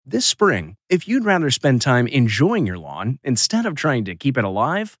This spring, if you'd rather spend time enjoying your lawn instead of trying to keep it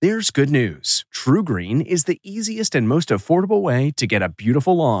alive, there's good news. TruGreen is the easiest and most affordable way to get a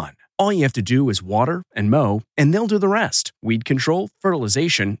beautiful lawn. All you have to do is water and mow, and they'll do the rest. Weed control,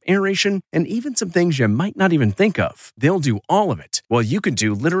 fertilization, aeration, and even some things you might not even think of. They'll do all of it, while you can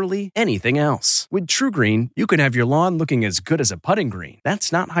do literally anything else. With TruGreen, you can have your lawn looking as good as a putting green.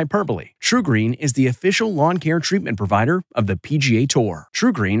 That's not hyperbole. TruGreen is the official lawn care treatment provider of the PGA Tour.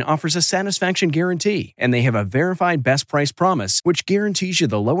 TruGreen offers a satisfaction guarantee, and they have a verified best price promise, which guarantees you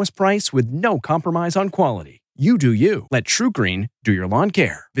the lowest price with no compromise on quality. You do you. Let TruGreen do your lawn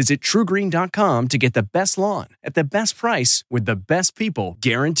care. Visit TruGreen.com to get the best lawn at the best price with the best people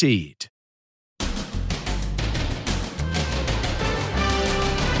guaranteed. He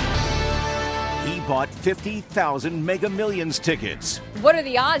bought 50,000 Mega Millions tickets. What are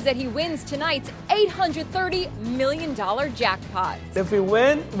the odds that he wins tonight's $830 million jackpot? If we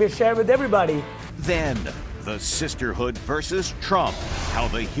win, we share with everybody. Then, the sisterhood versus Trump. How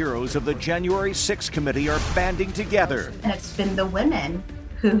the heroes of the January 6th committee are banding together. And it's been the women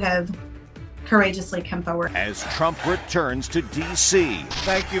who have courageously come forward. As Trump returns to D.C.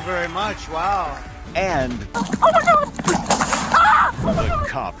 Thank you very much. Wow. And the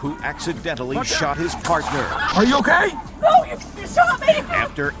cop who accidentally shot his partner. Are you okay? No, you shot me!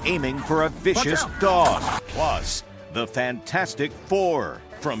 After aiming for a vicious dog. Plus, the Fantastic Four.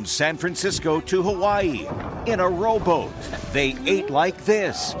 From San Francisco to Hawaii, in a rowboat. They ate like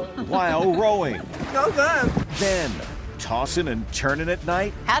this while rowing. Go good. Then, tossing and turning at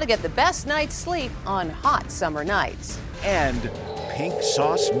night. How to get the best night's sleep on hot summer nights. And pink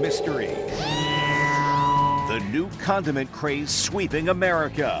sauce mystery. The new condiment craze sweeping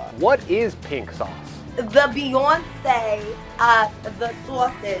America. What is pink sauce? The Beyonce of the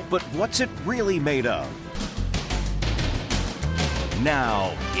sauces. But what's it really made of?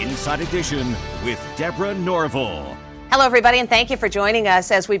 Now, Inside Edition with Deborah Norville. Hello, everybody, and thank you for joining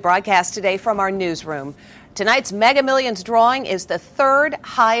us as we broadcast today from our newsroom. Tonight's Mega Millions drawing is the third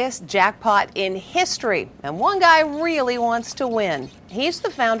highest jackpot in history, and one guy really wants to win. He's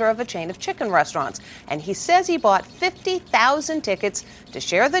the founder of a chain of chicken restaurants, and he says he bought 50,000 tickets to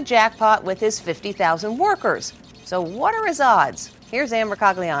share the jackpot with his 50,000 workers. So what are his odds? Here's Ann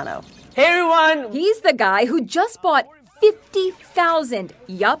Mercogliano. Hey, everyone. He's the guy who just bought 50,000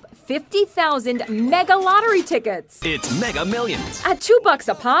 mega lottery tickets. It's Mega Millions. At $2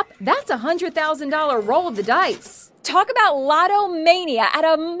 a pop, that's a $100,000 roll of the dice. Talk about Lotto Mania at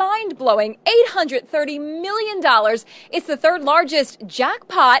a mind-blowing $830 million. It's the third largest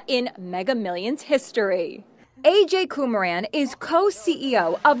jackpot in Mega Millions history. AJ Kumaran is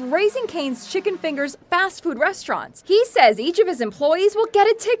co-CEO of Raising Cane's Chicken Fingers fast food restaurants. He says each of his employees will get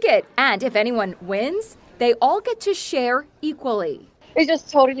a ticket, and if anyone wins, they all get to share equally. It's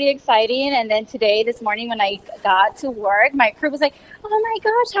just totally exciting. And then this morning when I got to work, my crew was like, oh my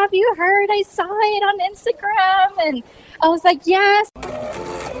gosh, have you heard? I saw it on Instagram. And I was like, yes.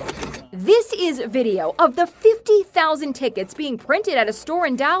 This is video of the 50,000 tickets being printed at a store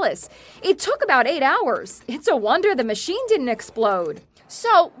in Dallas. It took about 8 hours. It's a wonder the machine didn't explode.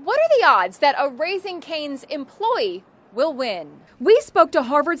 So, what are the odds that a Raising Cane's employee will win? We spoke to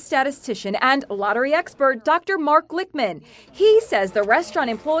Harvard statistician and lottery expert Dr. Mark Glickman. He says the restaurant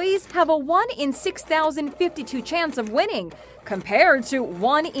employees have a 1 in 6,052 chance of winning, compared to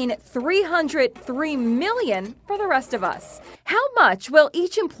 1 in 303 million for the rest of us. How much will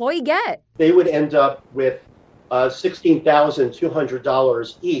each employee get? They would end up with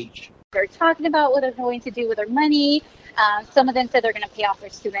 $16,200 each. They're talking about what they're going to do with their money. Some of them said they're going to pay off their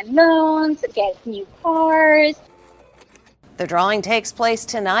student loans, get new cars. The drawing takes place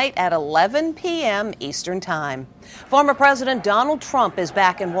tonight at 11 p.m. Eastern Time. Former President Donald Trump is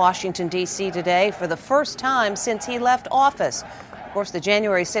back in Washington, D.C. today for the first time since he left office. Of course, the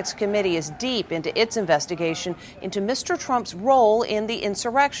January 6th committee is deep into its investigation into Mr. Trump's role in the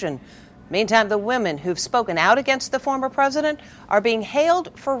insurrection. Meantime, the women who've spoken out against the former president are being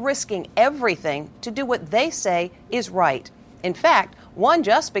hailed for risking everything to do what they say is right. In fact, one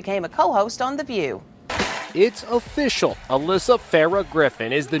just became a co-host on The View. It's official. Alyssa Farah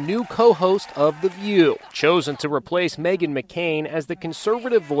Griffin is the new co-host of The View, chosen to replace Meghan McCain as the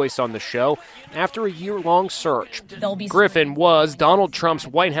conservative voice on the show after a year-long search. Griffin was Donald Trump's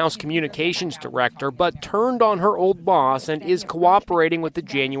White House communications director, but turned on her old boss and is cooperating with the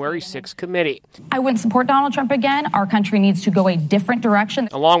January 6th committee. I wouldn't support Donald Trump again. Our country needs to go a different direction.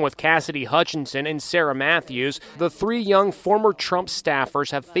 Along with Cassidy Hutchinson and Sarah Matthews, the three young former Trump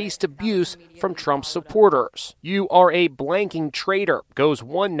staffers have faced abuse from Trump's supporters. "You are a blanking traitor," goes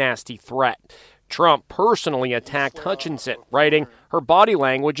one nasty threat. Trump personally attacked Hutchinson, writing, Her body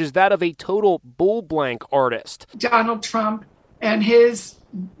language is that of a total bull blank artist. Donald Trump and his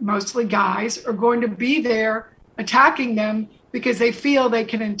mostly guys are going to be there attacking them because they feel they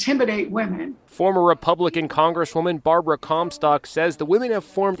can intimidate women. Former Republican Congresswoman Barbara Comstock says the women have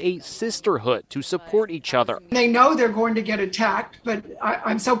formed a sisterhood to support each other. They know they're going to get attacked, but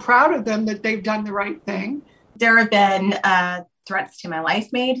I'm so proud of them that they've done the right thing. There have been threats to my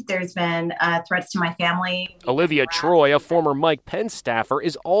life made. There's been threats to my family. Olivia Troy, a former Mike Pence staffer,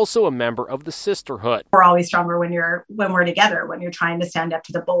 is also a member of the sisterhood. We're always stronger when we're together, when you're trying to stand up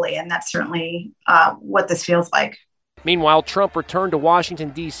to the bully, and that's certainly what this feels like. Meanwhile, Trump returned to Washington,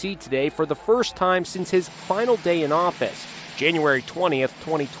 D.C. today for the first time since his final day in office, January 20th,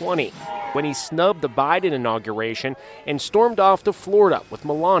 2020, when he snubbed the Biden inauguration and stormed off to Florida with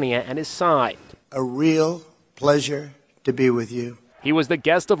Melania at his side. A real pleasure to be with you. He was the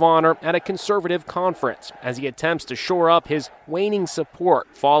guest of honor at a conservative conference as he attempts to shore up his waning support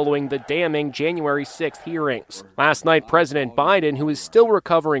following the damning January 6th hearings. Last night, President Biden, who is still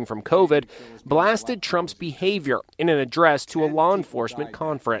recovering from COVID, blasted Trump's behavior in an address to a law enforcement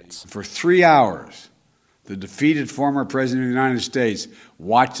conference. For 3 hours, the defeated former president of the United States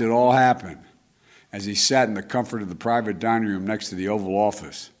watched it all happen as he sat in the comfort of the private dining room next to the Oval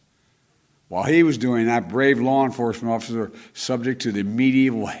Office. While he was doing that, brave law enforcement officers are subject to the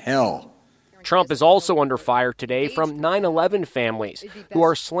medieval hell. Trump is also under fire today from 9/11 families who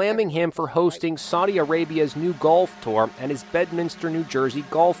are slamming him for hosting Saudi Arabia's new golf tour at his Bedminster, New Jersey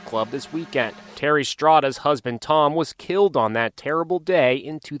golf club this weekend. Terry Strada's husband Tom was killed on that terrible day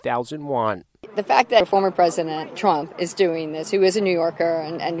in 2001. The fact that former President Trump is doing this, who is a New Yorker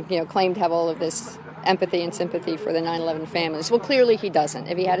and claimed to have all of this empathy and sympathy for the 9/11 families. Well, clearly he doesn't.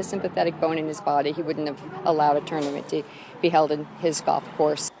 If he had a sympathetic bone in his body, he wouldn't have allowed a tournament to be held in his golf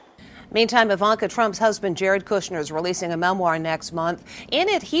course. Meantime, Ivanka Trump's husband, Jared Kushner, is releasing a memoir next month. In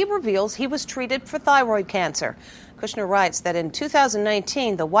it, he reveals he was treated for thyroid cancer. Kushner writes that in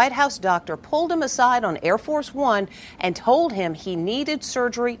 2019, the White House doctor pulled him aside on Air Force One and told him he needed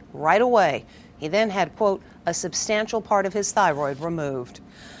surgery right away. He then had, quote, a substantial part of his thyroid removed.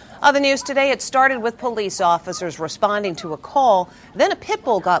 Other news today, it started with police officers responding to a call. Then a pit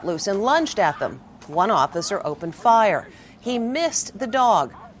bull got loose and lunged at them. One officer opened fire. He missed the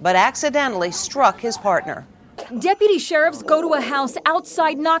dog, but accidentally struck his partner. Deputy sheriffs go to a house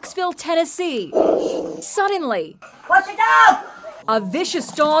outside Knoxville, Tennessee. Suddenly, what's it dog? A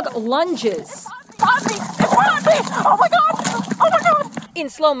vicious dog lunges. Oh my God! Oh my God! In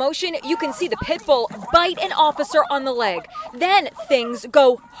slow motion, you can see the pit bull bite an officer on the leg. Then things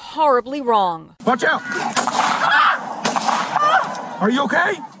go horribly wrong. Watch out! Are you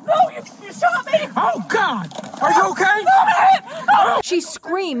okay? No, you shot me! Oh God! Are you okay? No! She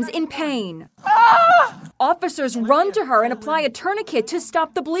screams in pain. Officers run to her and apply a tourniquet to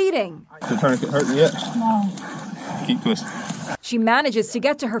stop the bleeding. The tourniquet hurt you yet? No. Keep twisting. She manages to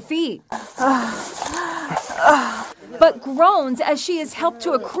get to her feet. But groans as she is helped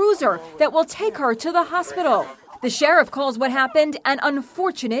to a cruiser that will take her to the hospital. The sheriff calls what happened an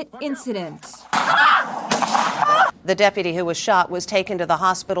unfortunate incident. The deputy who was shot was taken to the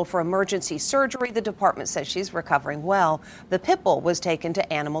hospital for emergency surgery. The department says she's recovering well. The pit bull was taken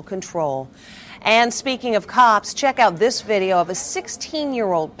to animal control. And speaking of cops, check out this video of a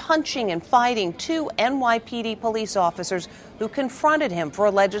 16-year-old punching and fighting two NYPD police officers who confronted him for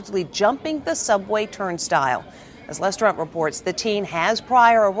allegedly jumping the subway turnstile. As Les Trent reports, the teen has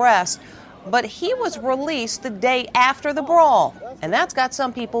prior arrests, but he was released the day after the brawl, and that's got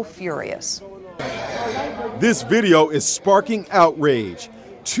some people furious. This video is sparking outrage.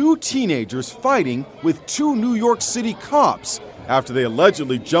 Two teenagers fighting with two New York City cops after they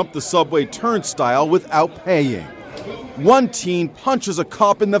allegedly jumped the subway turnstile without paying. One teen punches a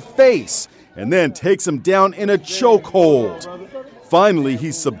cop in the face and then takes him down in a chokehold. Finally,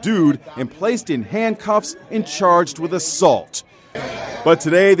 he's subdued and placed in handcuffs and charged with assault. But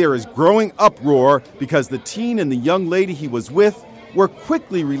today there is growing uproar because the teen and the young lady he was with were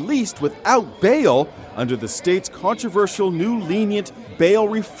quickly released without bail under the state's controversial new lenient bail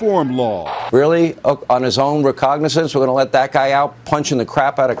reform law. Really? On his own recognizance, we're going to let that guy out punching the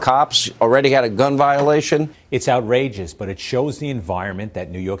crap out of cops? Already had a gun violation? It's outrageous, but it shows the environment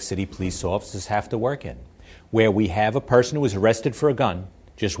that New York City police officers have to work in, where we have a person who was arrested for a gun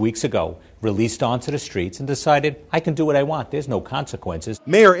just weeks ago, released onto the streets and decided, I can do what I want. There's no consequences.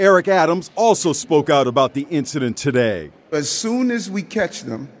 Mayor Eric Adams also spoke out about the incident today. As soon as we catch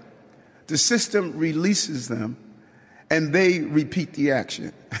them, the system releases them and they repeat the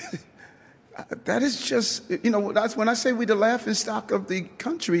action. That is just, that's when I say we're the laughing stock of the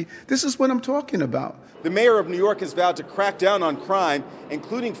country, this is what I'm talking about. The mayor of New York has vowed to crack down on crime,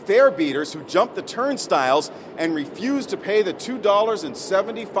 including fare beaters who jump the turnstiles and refuse to pay the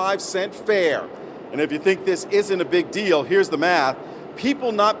 $2.75 fare. And if you think this isn't a big deal, here's the math.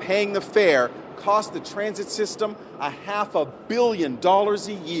 People not paying the fare cost the transit system $500 million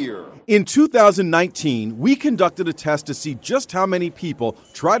a year. In 2019, we conducted a test to see just how many people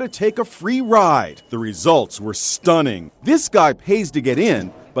try to take a free ride. The results were stunning. This guy pays to get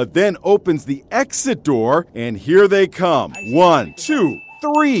in, but then opens the exit door, and here they come. 1, 2,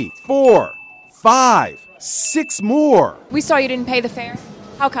 3, 4, 5, 6 more. We saw you didn't pay the fare.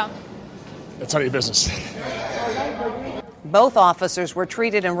 How come? That's none of your business. Both officers were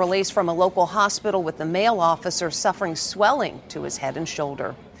treated and released from a local hospital, with the male officer suffering swelling to his head and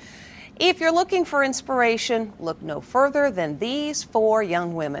shoulder. If you're looking for inspiration, look no further than these 4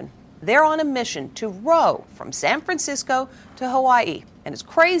 young women. They're on a mission to row from San Francisco to Hawaii. And as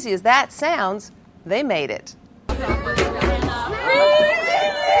crazy as that sounds, they made it.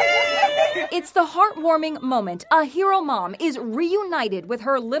 It's the heartwarming moment. A hero mom is reunited with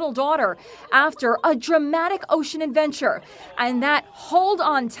her little daughter after a dramatic ocean adventure. And that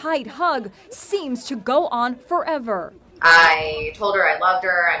hold-on tight hug seems to go on forever. I told her I loved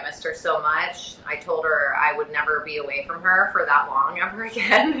her. I missed her so much. I told her I would never be away from her for that long ever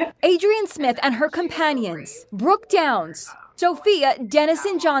again. Adrienne Smith and her companions, Brooke Downs, Sophia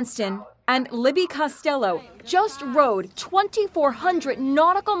Dennison-Johnston, and Libby Costello just rowed 2,400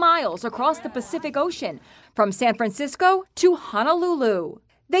 nautical miles across the Pacific Ocean from San Francisco to Honolulu.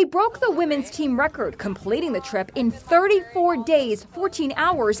 They broke the women's team record, completing the trip in 34 days, 14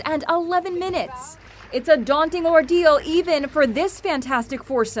 hours, and 11 minutes. It's a daunting ordeal even for this fantastic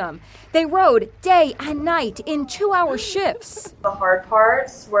foursome. They rowed day and night in 2-hour shifts. The hard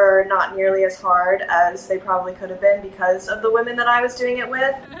parts were not nearly as hard as they probably could have been because of the women that I was doing it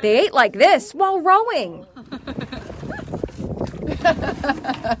with. They ate like this while rowing.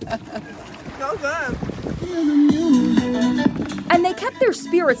 So good. And they kept their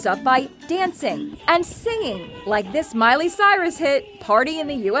spirits up by dancing and singing like this Miley Cyrus hit, Party in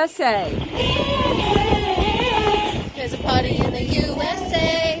the USA. There's a party in the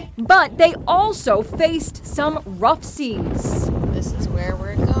USA. But they also faced some rough seas. This is where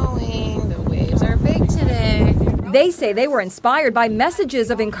we're going. The waves are big today. They say they were inspired by messages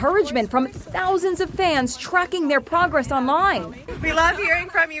of encouragement from thousands of fans tracking their progress online. We love hearing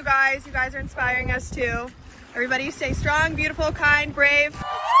from you guys. You guys are inspiring us too. Everybody stay strong, beautiful, kind, brave.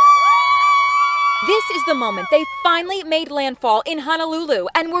 This is the moment they finally made landfall in Honolulu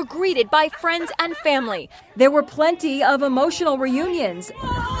and were greeted by friends and family. There were plenty of emotional reunions.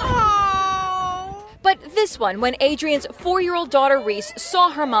 But this one, when Adrienne's 4-year-old daughter Reese saw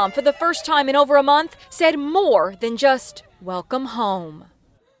her mom for the first time in over a month, said more than just, "Welcome home."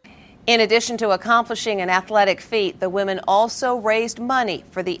 In addition to accomplishing an athletic feat, the women also raised money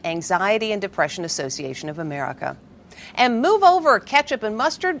for the Anxiety and Depression Association of America. And move over ketchup and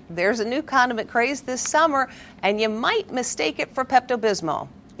mustard. There's a new condiment craze this summer, and you might mistake it for Pepto-Bismol.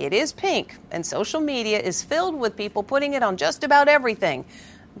 It is pink, and social media is filled with people putting it on just about everything.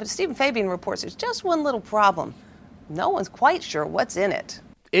 But Stephen Fabian reports there's just one little problem. No one's quite sure what's in it.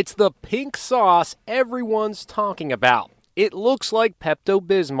 It's the pink sauce everyone's talking about. It looks like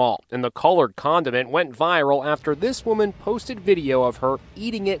Pepto-Bismol, and the colored condiment went viral after this woman posted video of her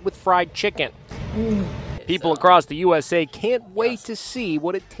eating it with fried chicken. People across the USA can't wait to see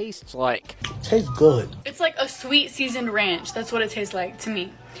what it tastes like. It tastes good. It's like a sweet seasoned ranch. That's what it tastes like to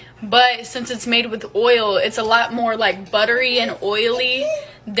me. But since it's made with oil, it's a lot more like buttery and oily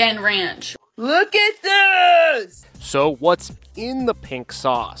than ranch. Look at this! So what's in the pink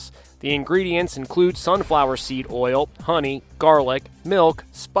sauce? The ingredients include sunflower seed oil, honey, garlic, milk,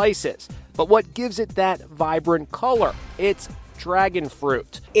 spices. But what gives it that vibrant color? It's dragon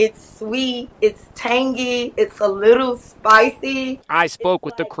fruit. It's sweet, it's tangy, it's a little spicy. I spoke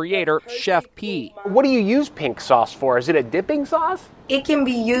with the creator, Chef P. What do you use pink sauce for? Is it a dipping sauce? It can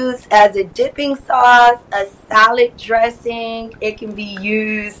be used as a dipping sauce, a salad dressing. It can be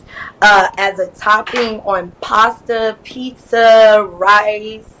used as a topping on pasta, pizza,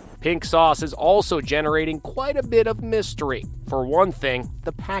 rice. Pink sauce is also generating quite a bit of mystery. For one thing,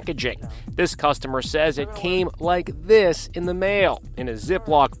 the packaging. This customer says it came like this in the mail, in a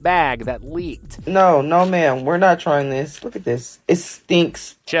Ziploc bag that leaked. No, ma'am, we're not trying this. Look at this. It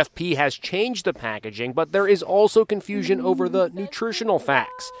stinks. Chef P has changed the packaging, but there is also confusion over the nutritional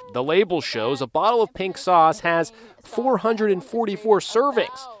facts. The label shows a bottle of pink sauce has 444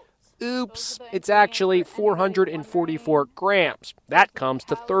 servings. Oops, it's actually 444 grams. That comes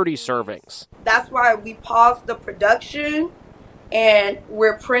to 30 servings. That's why we paused the production and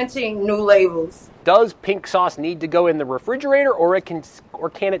we're printing new labels. Does pink sauce need to go in the refrigerator or can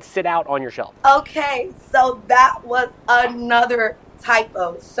it sit out on your shelf? Okay, so that was another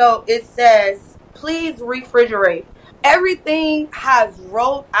typo. So it says, please refrigerate. Everything has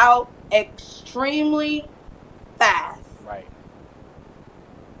rolled out extremely fast. Right.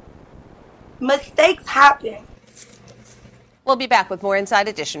 Mistakes happen. We'll be back with more Inside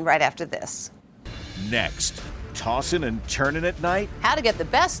Edition right after this. Next, tossing and turning at night? How to get the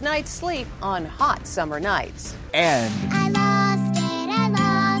best night's sleep on hot summer nights. And I lost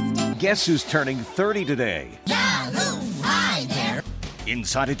it. guess who's turning 30 today? Yahoo! Hi there.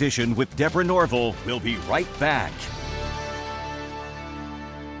 Inside Edition with Deborah Norville. We'll be right back.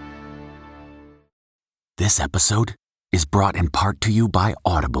 This episode is brought in part to you by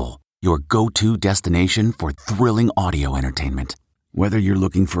Audible, your go-to destination for thrilling audio entertainment. Whether you're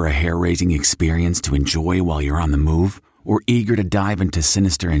looking for a hair-raising experience to enjoy while you're on the move or eager to dive into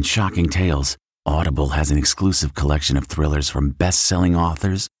sinister and shocking tales, Audible has an exclusive collection of thrillers from best-selling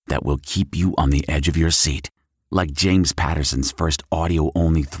authors that will keep you on the edge of your seat. Like James Patterson's first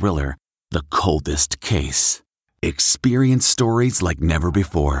audio-only thriller, The Coldest Case. Experience stories like never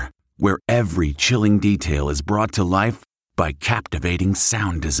before, where every chilling detail is brought to life by captivating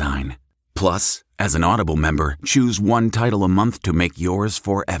sound design. Plus, as an Audible member, choose one title a month to make yours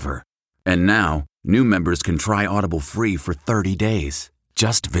forever. And now, new members can try Audible free for 30 days.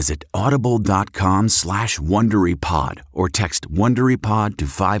 Just visit audible.com/WonderyPod or text WonderyPod to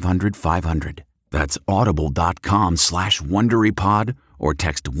 500-500. That's audible.com/WonderyPod or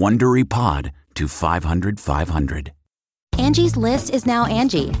text WonderyPod to 500-500. Angie's List is now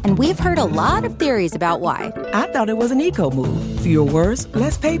Angie, and we've heard a lot of theories about why. I thought it was an eco move. Fewer words,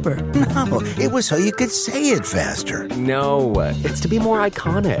 less paper. No, it was so you could say it faster. No, it's to be more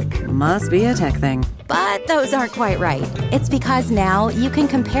iconic. Must be a tech thing. But those aren't quite right. It's because now you can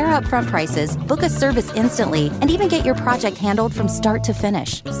compare upfront prices, book a service instantly, and even get your project handled from start to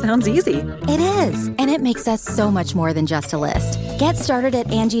finish. Sounds easy. It is, and it makes us so much more than just a list. Get started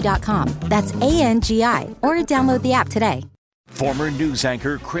at Angie.com. That's ANGI, or download the app today. Former news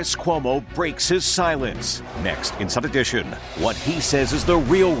anchor Chris Cuomo breaks his silence. Next, Inside Edition, what he says is the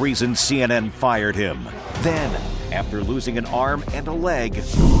real reason CNN fired him. Then, after losing an arm and a leg,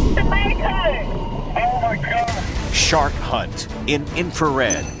 Oh my God. shark hunt in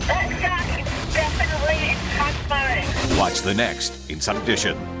infrared. That shark is definitely transparent. Watch the next Inside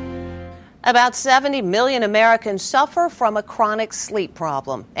Edition. About 70 million Americans suffer from a chronic sleep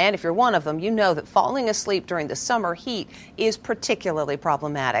problem. And if you're one of them, you know that falling asleep during the summer heat is particularly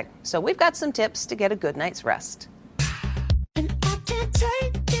problematic. So we've got some tips to get a good night's rest.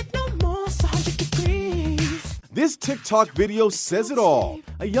 This TikTok video says it all.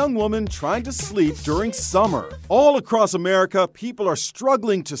 A young woman trying to sleep during summer. All across America, people are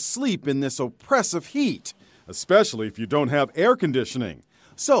struggling to sleep in this oppressive heat, especially if you don't have air conditioning.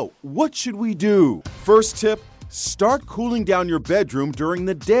 So, what should we do? First tip, start cooling down your bedroom during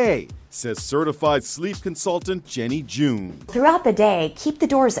the day, says certified sleep consultant Jenny June. Throughout the day, keep the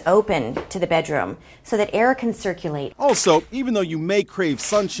doors open to the bedroom so that air can circulate. Also, even though you may crave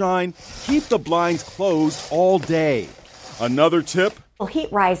sunshine, keep the blinds closed all day. Another tip, Well,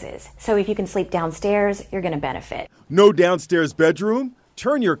 heat rises, so if you can sleep downstairs, you're going to benefit. no downstairs bedroom?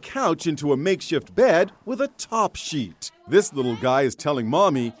 Turn your couch into a makeshift bed with a top sheet. This little guy is telling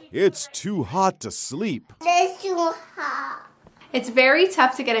mommy it's too hot to sleep. It's too hot. It's very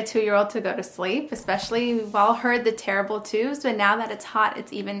tough to get a 2-year-old to go to sleep, especially we've all heard the terrible twos, but now that it's hot,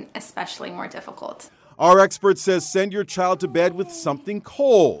 it's even especially more difficult. Our expert says send your child to bed with something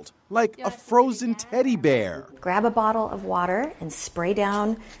cold, like a frozen teddy bear. Grab a bottle of water and spray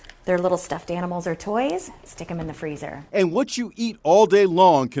down their little stuffed animals or toys, stick them in the freezer. And what you eat all day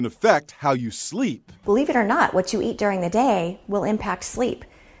long can affect how you sleep. Believe it or not, what you eat during the day will impact sleep.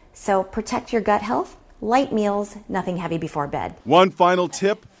 So protect your gut health, light meals, nothing heavy before bed. One final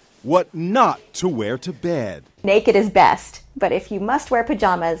tip, what not to wear to bed. Naked is best, but if you must wear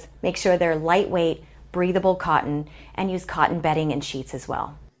pajamas, make sure they're lightweight, breathable cotton, and use cotton bedding and sheets as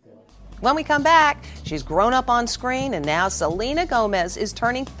well. When we come back, she's grown up on screen, and now Selena Gomez is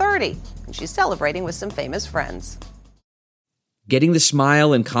turning 30, and she's celebrating with some famous friends. Getting the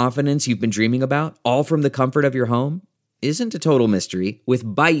smile and confidence you've been dreaming about, all from the comfort of your home, isn't a total mystery with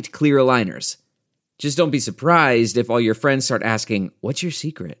Byte clear aligners. Just don't be surprised if all your friends start asking, "What's your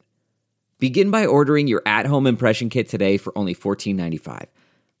secret?" Begin by ordering your at-home impression kit today for only $14.95.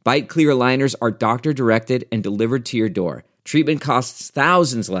 Byte clear aligners are doctor-directed and delivered to your door, Treatment costs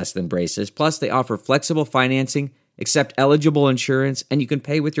thousands less than braces, plus they offer flexible financing, accept eligible insurance, and you can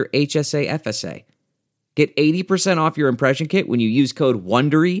pay with your HSA FSA. Get 80% off your impression kit when you use code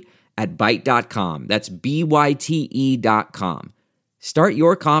WONDERY at Byte.com. That's BYTE.com. Start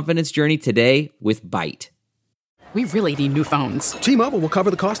your confidence journey today with Byte. We really need new phones. T-Mobile will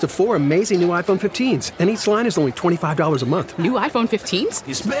cover the cost of 4 amazing new iPhone 15s, and each line is only $25 a month. New iPhone 15s?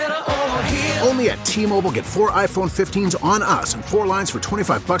 It's better over here. Only at T-Mobile, get 4 iPhone 15s on us and 4 lines for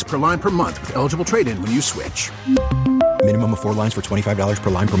 $25 per line per month with eligible trade-in when you switch. Minimum of 4 lines for $25 per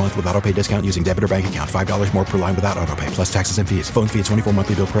line per month with autopay discount using debit or bank account. $5 more per line without autopay, plus taxes and fees. Phone fee at 24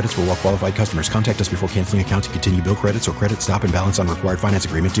 monthly bill credits for well-qualified customers. Contact us before canceling account to continue bill credits or credit stop and balance on required finance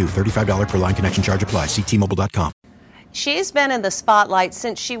agreement due. $35 per line connection charge applies. See T-Mobile.com. She's been in the spotlight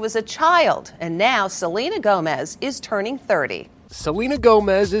since she was a child, and now Selena Gomez is turning 30. Selena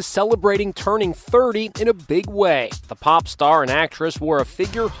Gomez is celebrating turning 30 in a big way. The pop star and actress wore a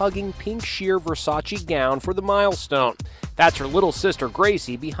figure-hugging pink sheer Versace gown for the milestone. That's her little sister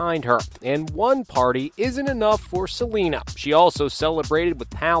Gracie behind her. And one party isn't enough for Selena. She also celebrated with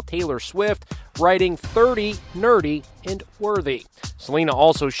pal Taylor Swift, writing 30, nerdy, and worthy. Selena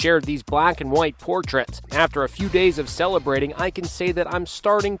also shared these black and white portraits. After a few days of celebrating, I can say that I'm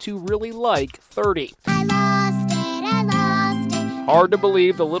starting to really like 30. Hard to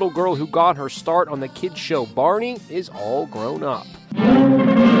believe the little girl who got her start on the kids show Barney is all grown up.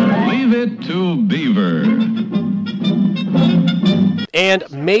 Leave it to Beaver. And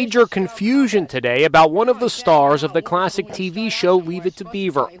major confusion today about one of the stars of the classic TV show Leave It to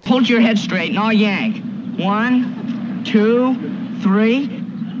Beaver. Hold your head straight and I'll yank. 1, 2, 3.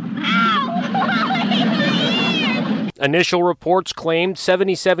 Initial reports claimed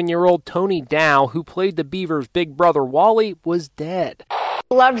 77-year-old Tony Dow, who played the Beaver's big brother Wally, was dead.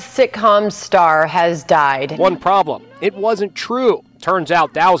 Beloved sitcom star has died. One problem, it wasn't true. Turns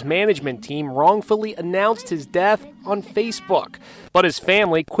out Dow's management team wrongfully announced his death on Facebook. But his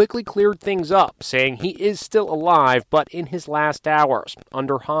family quickly cleared things up, saying he is still alive, but in his last hours,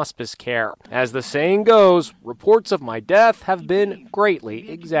 under hospice care. As the saying goes, reports of my death have been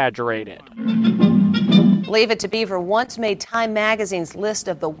greatly exaggerated. Leave It to Beaver once made Time Magazine's list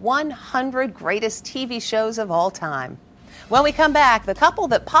of the 100 greatest TV shows of all time. When we come back, the couple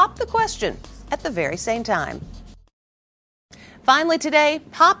that popped the question at the very same time. Finally today,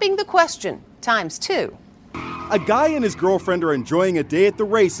 popping the question ×2. A guy and his girlfriend are enjoying a day at the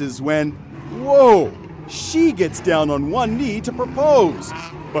races when, whoa, she gets down on one knee to propose.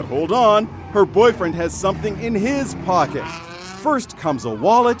 But hold on, her boyfriend has something in his pocket. First comes a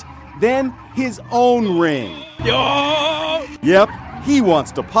wallet, then his own ring. Yep, he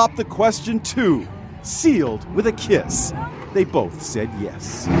wants to pop the question too, sealed with a kiss. They both said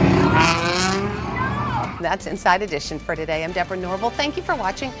yes. That's Inside Edition for today. I'm Deborah Norville. Thank you for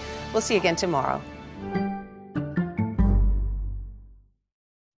watching. We'll see you again tomorrow.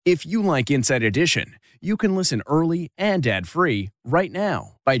 If you like Inside Edition, you can listen early and ad-free right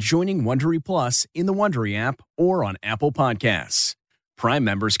now by joining Wondery Plus in the Wondery app or on Apple Podcasts. Prime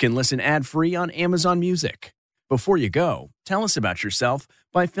members can listen ad-free on Amazon Music. Before you go, tell us about yourself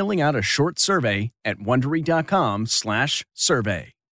by filling out a short survey at Wondery.com/survey.